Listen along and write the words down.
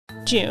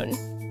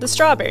June, the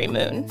strawberry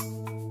moon.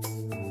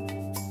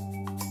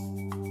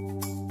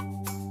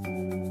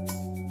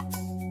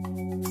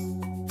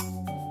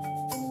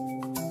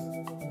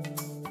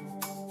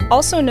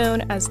 Also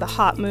known as the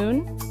hot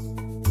moon,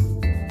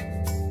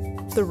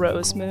 the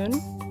rose moon,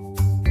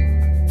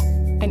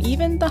 and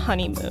even the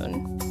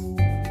honeymoon.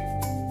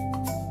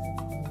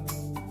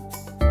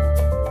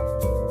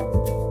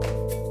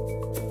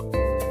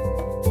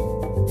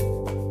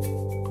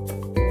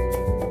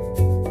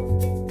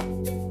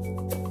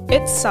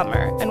 It's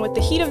summer, and with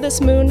the heat of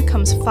this moon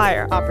comes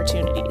fire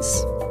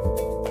opportunities.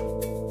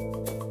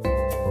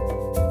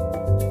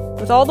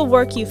 With all the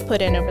work you've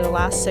put in over the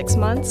last 6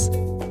 months,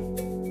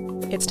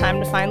 it's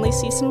time to finally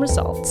see some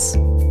results.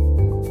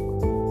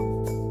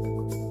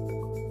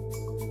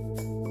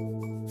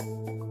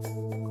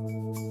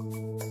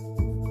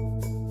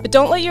 But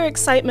don't let your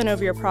excitement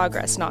over your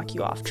progress knock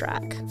you off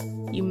track.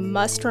 You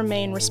must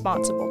remain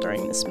responsible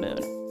during this moon.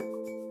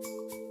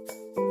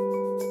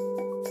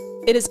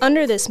 It is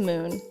under this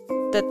moon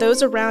that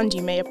those around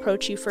you may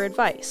approach you for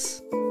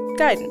advice,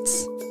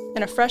 guidance,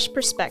 and a fresh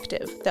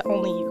perspective that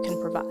only you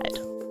can provide.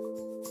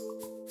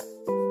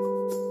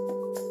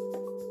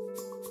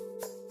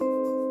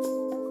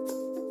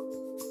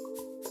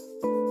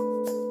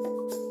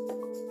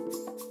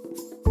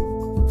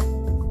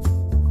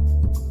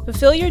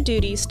 Fulfill your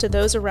duties to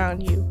those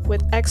around you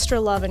with extra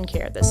love and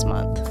care this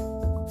month.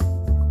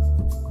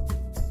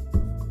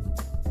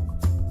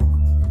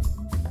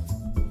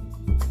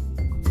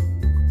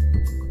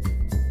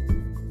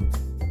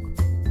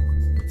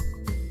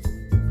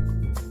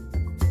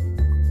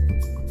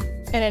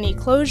 And any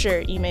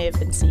closure you may have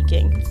been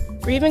seeking,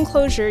 or even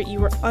closure you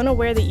were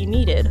unaware that you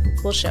needed,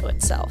 will show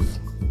itself.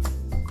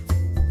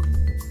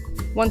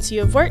 Once you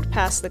have worked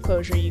past the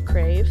closure you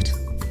craved,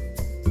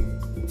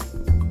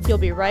 you'll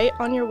be right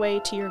on your way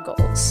to your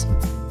goals.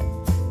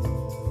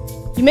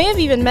 You may have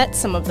even met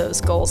some of those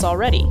goals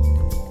already,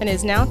 and it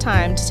is now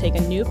time to take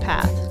a new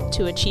path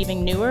to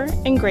achieving newer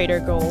and greater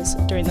goals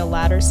during the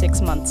latter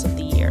 6 months of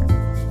the year.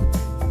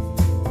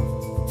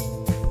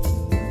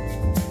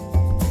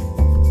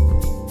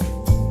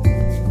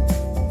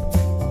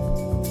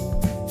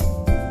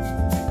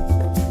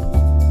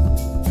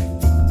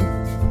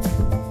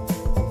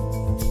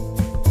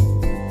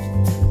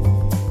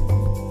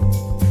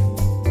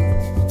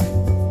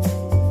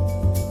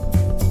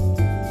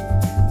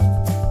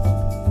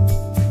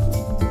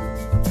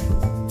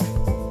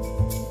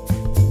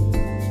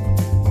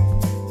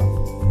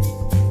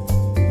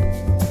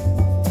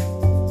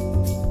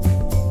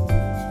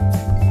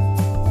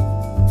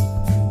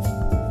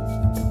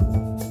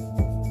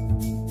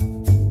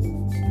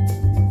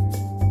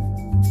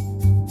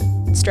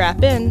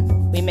 Strap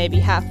in, we may be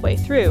halfway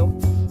through,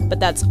 but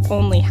that's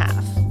only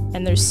half,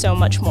 and there's so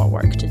much more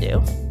work to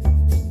do.